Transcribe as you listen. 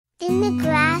in the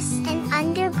grass and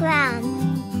underground.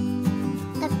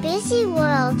 A busy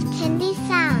world can be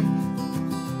found.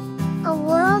 A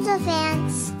world of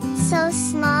ants, so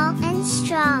small and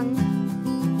strong,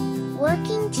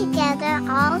 working together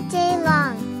all day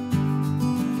long,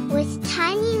 with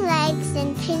tiny legs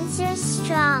and pincers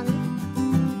strong.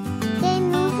 They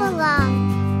move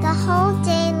along, the whole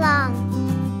day long,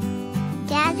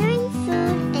 gathering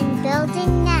food and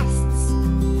building nests.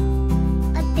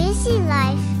 A busy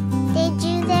life, they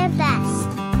do their best.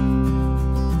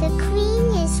 The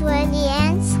queen is where the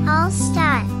ants all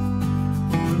start,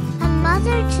 a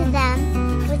mother to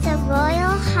them with a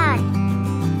royal heart.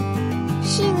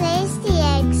 She lays the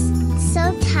eggs,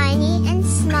 so tiny and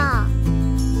small,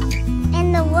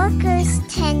 and the workers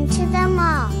tend to them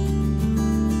all,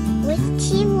 with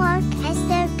teamwork as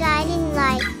their guiding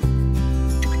light.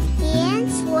 The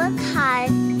ants work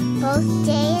hard, both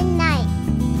day and night.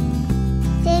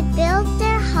 They build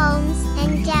their homes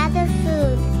and gather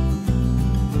food,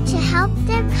 to help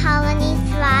their colony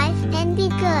thrive and be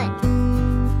good.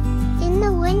 In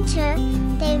the winter,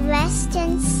 they rest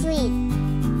and sleep,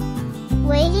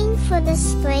 waiting for the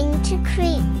spring to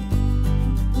creep.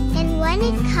 And when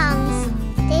it comes,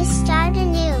 they start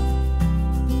anew,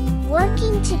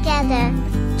 working together,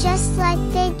 just like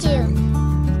they do.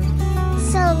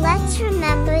 So let's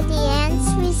remember the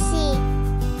ants we see,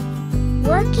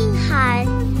 working hard,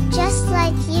 just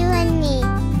like you and me.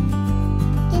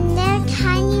 In their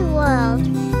tiny world,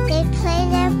 they play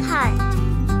their part,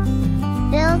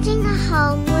 building a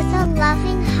home with a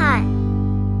loving heart.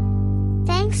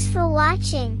 Thanks for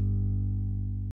watching.